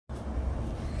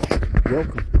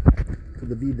Welcome to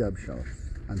the V-Dub Show.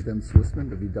 I'm Ben Swissman,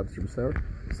 the V-Dubster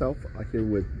himself, here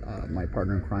with my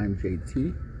partner in crime,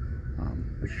 JT.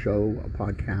 A show, a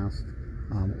podcast,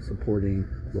 supporting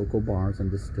local bars and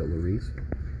distilleries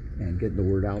and getting the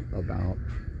word out about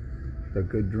their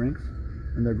good drinks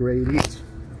and their great eats.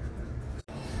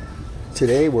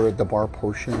 Today we're at the bar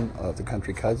portion of the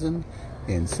Country Cousin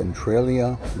in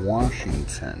Centralia,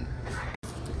 Washington.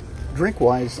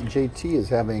 Drink-wise, JT is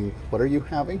having, what are you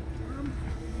having?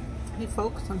 Hey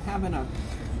folks, I'm having a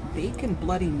Bacon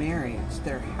Bloody Mary. It's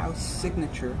their house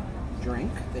signature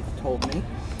drink, they've told me.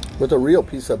 With a real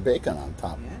piece of bacon on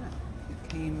top. Yeah, it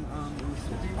came,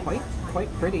 it was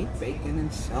quite pretty. Bacon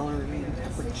and celery and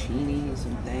pepperoncinis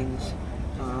and things.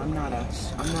 I'm not a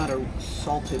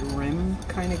salted rim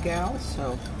kind of gal,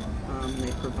 so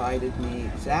they provided me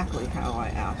exactly how I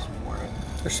asked for it.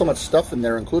 There's so much stuff in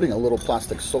there, including a little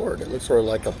plastic sword. It looks sort of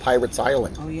like a pirate's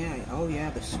island. Oh yeah,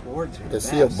 the swords are the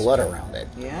best. The sea of blood around it.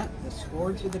 Yeah, the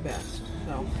swords are the best.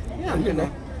 So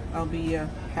yeah, I'll be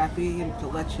happy to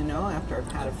let you know after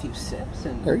I've had a few sips.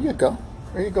 And there you go.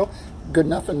 Good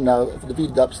enough. And for the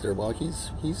V-Dubster, well,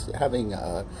 he's having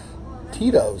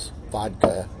Tito's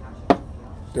vodka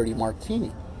dirty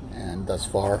martini, and thus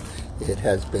far it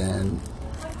has been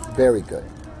very good,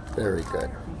 very good.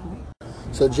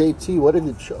 So JT, what have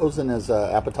you chosen as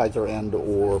appetizer and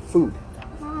or food?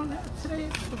 Today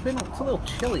it's a little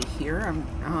chilly here,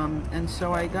 and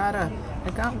so I got a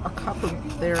cup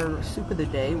of their soup of the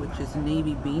day, which is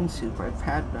navy bean soup. I've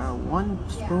had one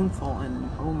spoonful, and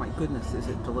oh my goodness, is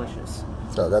it delicious!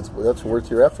 So that's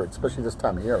worth your effort, especially this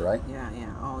time of year, right? Yeah.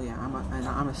 Oh yeah,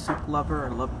 I'm a soup lover. I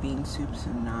love bean soups,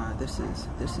 and this is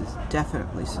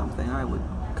definitely something I would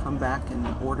come back and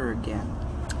order again.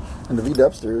 And the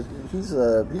V-Dubster,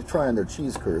 he's trying their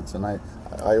cheese curds, and I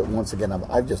once again,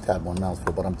 I've just had one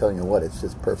mouthful, but I'm telling you what, it's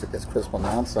just perfect. It's crisp on the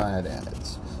outside, and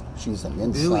it's cheese on the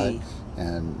inside, really?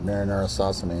 And marinara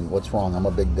sauce. I mean, what's wrong? I'm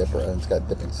a big dipper, and it's got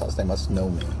dipping sauce. They must know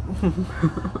me.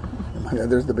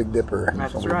 There's the Big Dipper.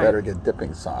 That's so we right. better get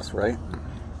dipping sauce, right?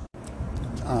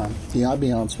 The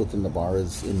ambiance within the bar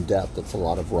is in depth. It's a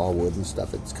lot of raw wood and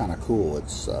stuff. It's kind of cool.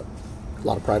 It's a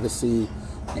lot of privacy,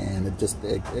 and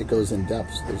it goes in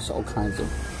depth. There's all kinds of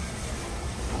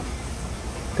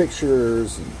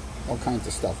pictures and all kinds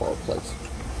of stuff all over the place.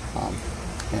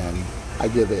 And I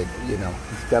give it,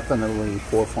 it's definitely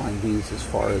 4 flying V's as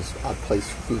far as a place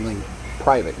feeling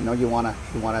private. You wanna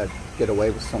get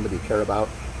away with somebody you care about,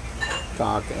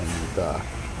 talk, and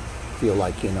feel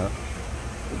like you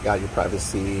got your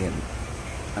privacy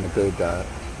and a good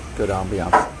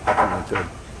ambiance. Definitely good.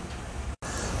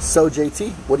 So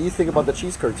JT, what do you think about the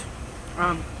cheese curds?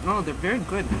 They're very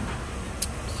good.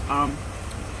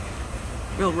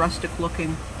 Real rustic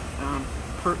looking,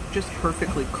 just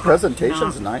perfectly cooked.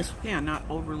 Presentation's nice. Yeah, not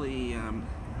overly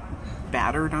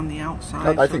battered on the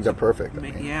outside. I think they're perfect.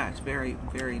 Yeah, it's very,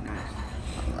 very nice.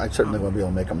 I certainly won't be able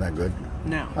to make them that good.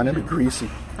 No, I'm gonna be greasy.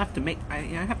 I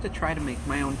have to try to make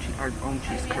our own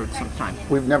cheese curds sometime.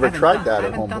 We've never tried that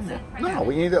at home before. That. No,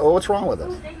 we need to. Oh, what's wrong with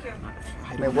us?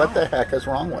 I mean, what the heck is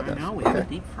wrong with us? No, we have a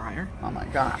deep fryer. Oh my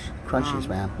gosh, crunchies,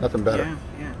 man, nothing better.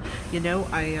 Yeah.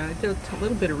 I did a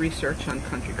little bit of research on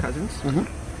Country Cousins.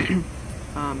 Mm-hmm.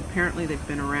 Apparently, they've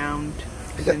been around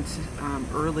since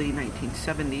early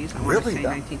 1970s. I want to say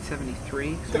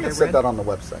 1973. I think it said that on the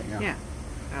website. Yeah.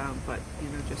 But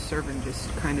just serving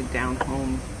kind of down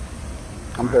home.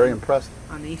 I'm very impressed.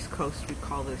 On the East Coast, we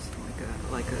call this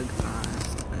like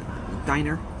a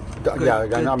diner. I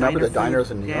remember the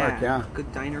diners in New York. Yeah,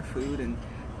 good diner food, and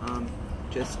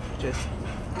just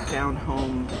down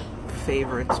home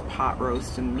favorites: pot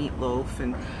roast and meatloaf,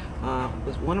 and it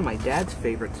was one of my dad's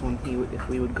favorites if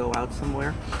we would go out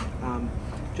somewhere.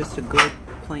 Just a good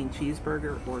plain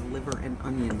cheeseburger or liver and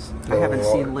onions. I haven't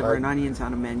seen liver and onions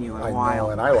on a menu in a while. I know,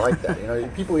 and I like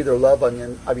that. People either love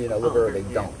liver or they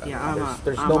don't.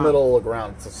 There's no middle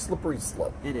ground. It's a slippery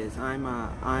slope. It is. I'm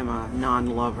a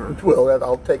non-lover. Well,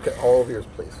 I'll take all of yours,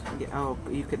 please. Yeah,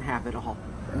 you can have it all.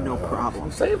 No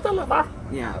problem. Save the liver.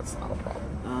 Yeah, that's not a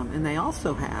problem. And they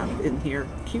also have in here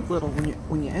cute little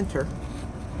when you enter.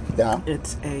 Yeah.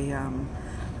 It's a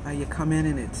you come in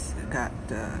and it's got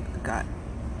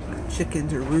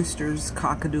chickens or roosters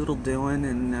cock-a-doodle doing,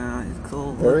 and it's a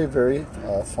little very, very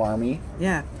farmy.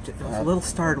 Yeah, it was a little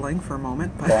startling for a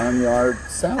moment, but barnyard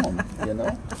sound,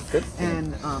 Good.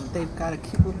 And they've got a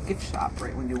cute little gift shop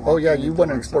right when you walk. Oh yeah, you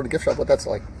went and explored a gift shop. What that's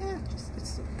like? Yeah, it's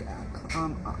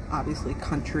obviously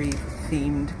country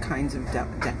themed kinds of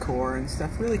decor and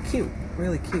stuff. Really cute,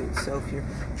 really cute. So if you're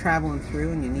traveling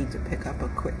through and you need to pick up a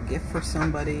quick gift for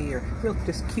somebody, or real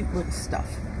just cute little stuff.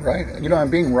 Right. You know, I'm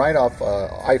being right off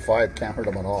I-5 can't hurt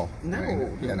them at all. No. I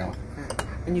mean, you know.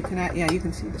 And you can, you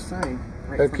can see the sign.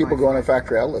 Right, If people go I-5. on to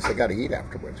factory outlets, they got to eat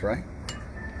afterwards, right?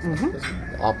 This is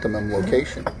the optimum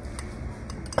location.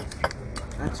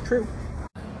 That's true.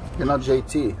 You know,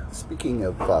 JT, speaking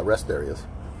of rest areas,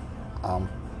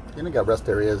 you got rest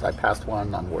areas. I passed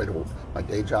one on the way to my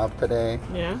day job today.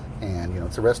 Yeah. And,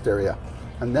 it's a rest area.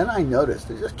 And then I noticed,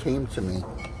 it just came to me,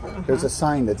 there's a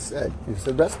sign that said, it's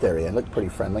a rest area. It looked pretty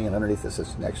friendly. And underneath this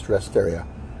is next rest area,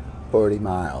 40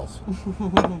 miles.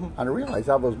 And I realized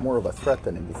that was more of a threat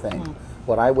than anything.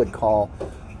 What I would call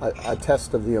a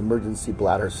test of the emergency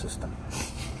bladder system.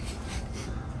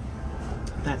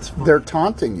 That's funny. They're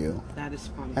taunting you That is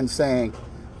funny. and saying,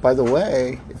 by the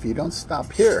way, if you don't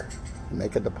stop here and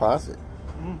make a deposit,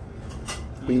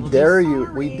 we will be dare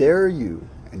sorry. you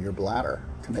and your bladder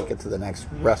to make it to the next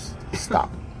rest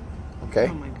stop. Okay?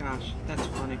 Oh my gosh, that's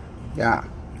funny. Yeah.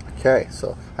 Okay,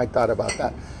 so I thought about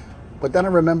that. But then I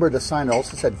remembered the sign that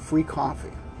also said free coffee.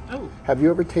 Oh. Have you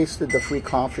ever tasted the free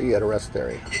coffee at a rest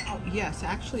area? Oh, yes,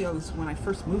 actually, when I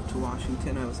first moved to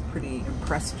Washington, I was pretty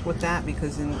impressed with that,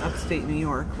 because in upstate New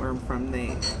York, where I'm from,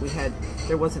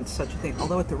 there wasn't such a thing.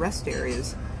 Although at the rest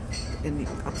areas in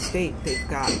the upstate, they've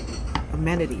got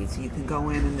amenities. You can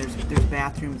go in and there's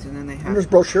bathrooms, and then they have And there's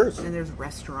brochures. and there's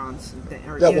restaurants.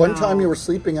 That one time you were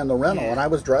sleeping in the rental Yeah. and I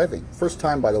was driving. First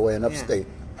time, by the way, in upstate.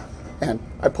 And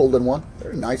I pulled in one.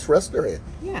 Very nice rest area.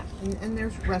 Yeah, and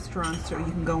there's restaurants, or you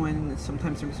can go in, and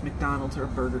sometimes there's McDonald's or a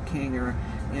Burger King or,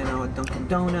 a Dunkin'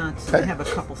 Donuts. And Hey. they have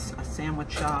a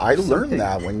sandwich shops. I learned something.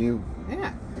 that when you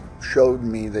Yeah. showed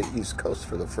me the East Coast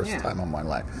for the first Yeah. time in my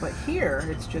life. But here,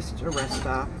 it's just a rest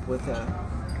stop with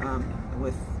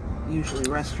with usually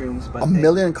restrooms. But A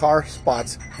million car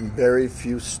spots and very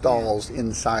few stalls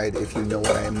inside, if you know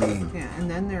what I mean. Yeah,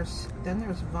 and then there's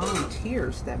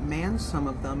volunteers that man some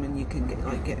of them, and you can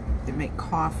they make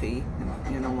coffee,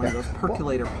 in one of those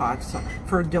percolator pots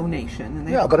for a donation. And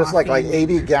they Yeah, have but it's like coffee.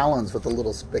 80 gallons with a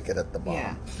little spigot at the bottom.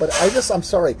 Yeah. But I'm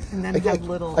sorry. And then I have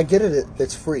little- I get it,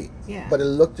 it's free. Yeah. But it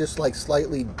looked just like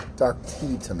slightly dark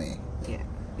tea to me.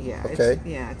 Yeah. Okay.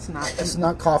 It's not. It's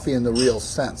not coffee in the real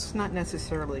sense. It's not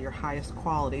necessarily your highest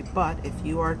quality, but if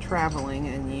you are traveling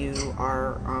and you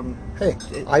are, Hey,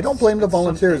 I don't blame the it's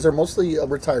volunteers. something. They're mostly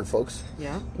retired folks.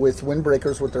 Yeah. With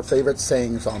windbreakers with their favorite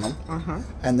sayings on them.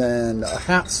 And then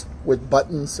hats with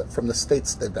buttons from the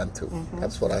states they've been to.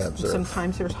 That's what I observed.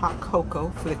 Sometimes there's hot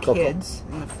cocoa for the Cocoa. kids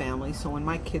in the family. So when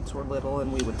my kids were little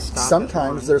and we would stop.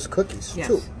 Sometimes there's cookies Yes,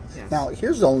 too. yes. Now,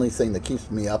 here's the only thing that keeps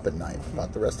me up at night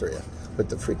about the rest area with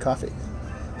the free coffee.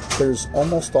 There's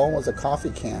almost always a coffee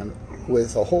can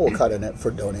with a hole cut in it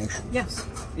for donation. Yes.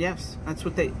 That's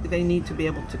what they need to be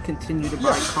able to continue to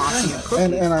buy coffee and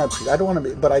cookies. And I don't want to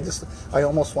be, but I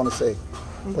almost want to say,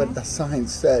 but the sign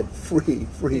said free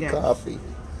Yeah. coffee.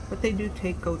 But they do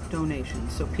take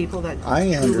donations. So people that I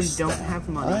truly understand. don't have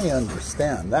money. I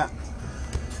understand that.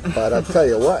 But I'll tell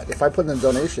you what, if I put in a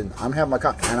donation, I'm having my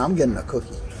coffee and I'm getting a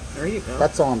cookie. There you go.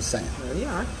 That's all I'm saying. There you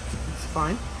are. It's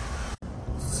fine.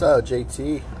 So,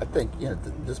 JT, I think,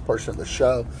 this portion of the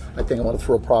show, I think I want to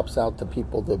throw props out to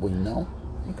people that we know.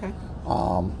 Okay.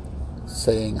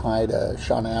 Saying hi to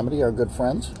Sean and Amity, our good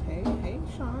friends. Hey,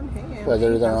 Sean. Hey, Andy.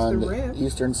 Whether they're How's on the the rib?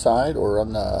 eastern side or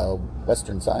on the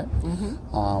western side.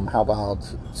 How about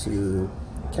to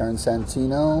Karen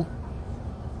Santino,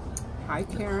 Hi,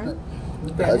 Karen.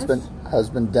 Dennis?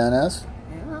 husband Dennis,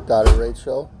 Yeah. daughter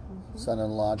Rachel,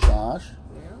 son-in-law Josh.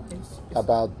 Yeah. How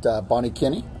about Bonnie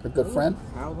Kinney, our good friend?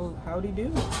 Howdy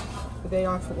do. Are they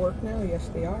off of work now? Yes,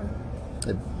 they are.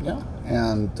 Yeah,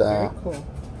 and Very cool.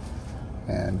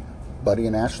 and Buddy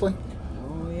and Ashley,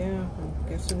 Oh, yeah. I'm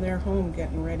guessing they're home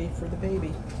getting ready for the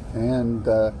baby. and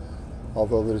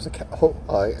although there's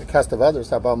a cast of others,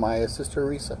 how about my sister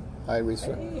Risa? Hi,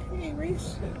 Risa. Hey,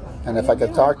 Reese. And if I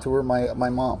could talk to her, my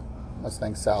mom, let's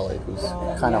thank Sally, who's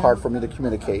kind of hard for me to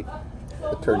communicate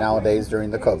with her nowadays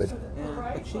during the COVID.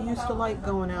 Yeah, but she used to like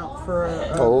going out for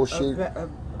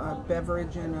a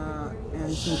beverage and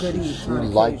some goodies. She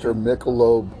liked her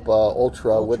Michelob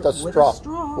Ultra with a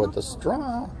straw. With a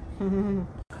straw.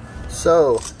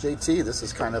 So, JT, this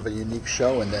is kind of a unique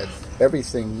show in that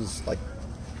everything's like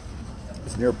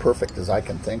as near perfect as I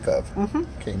can think of.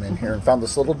 Came in here and found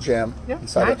this little gem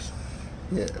inside nice. it.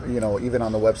 Yeah, even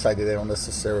on the website, they don't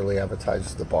necessarily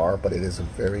advertise the bar, but it is a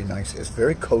very nice. It's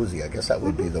very cozy. I guess that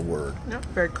would be the word. Yeah,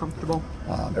 very comfortable.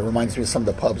 It reminds me of some of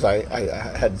the pubs I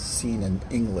had seen in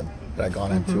England. that I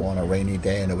got into on a rainy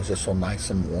day, and it was just so nice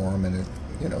and warm, and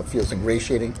it feels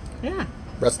ingratiating, Yeah,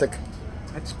 rustic.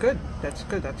 that's good. That's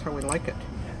good. That's how we like it.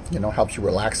 Helps you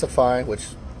relaxify, which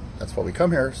that's why we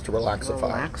come here, is to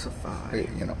relaxify.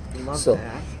 Relaxify. Love So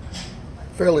that.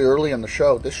 fairly early in the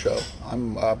show,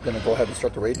 I'm going to go ahead and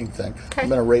start the rating thing. Okay. I'm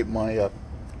going to rate my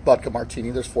vodka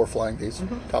martini. There's 4 flying V's,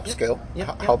 top scale.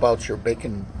 Yep. How about your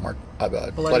bacon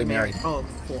Bloody Mary? Oh,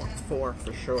 four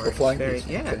for sure. For flying very, V's.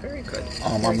 Yeah, Okay. very good.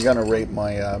 I'm going to rate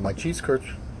my cheese curds,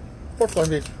 4 flying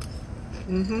V's.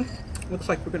 Looks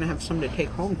like we're going to have some to take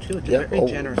home too. It's a very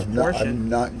generous no, portion. I'm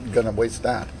not going to waste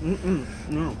that.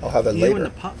 No, I'll have it you later. and the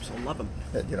pups will love them.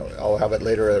 I'll have it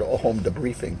later at home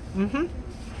debriefing.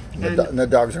 Mm-hmm. And the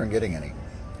dogs aren't getting any.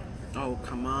 Oh,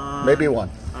 come on. Maybe one.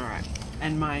 All right.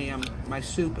 And my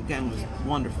soup again was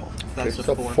wonderful. That's Okay,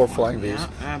 so the 4 fourth flying one. V's. Yeah,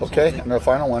 Okay, absolutely. and the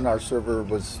final one, our server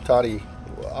was Toddy.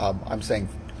 I'm saying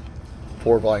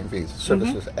 4 flying V's.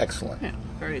 Service was excellent. Yeah,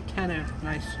 very attentive,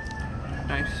 nice,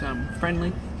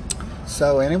 friendly.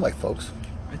 So anyway, folks,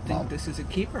 I think this is a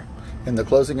keeper. in the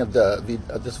closing of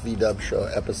this VW show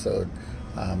episode,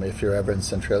 if you're ever in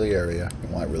Centralia area, you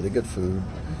want really good food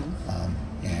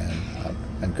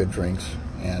and good drinks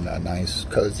and a nice,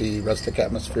 cozy, rustic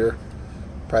atmosphere,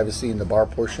 privacy in the bar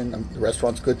portion. The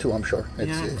restaurant's good too, I'm sure.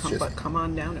 But come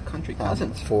on down to Country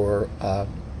Cousins. For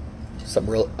some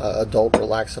real adult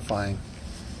relaxifying,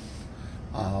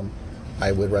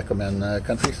 I would recommend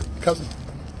Country Cousin.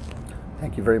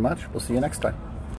 Thank you very much. We'll see you next time.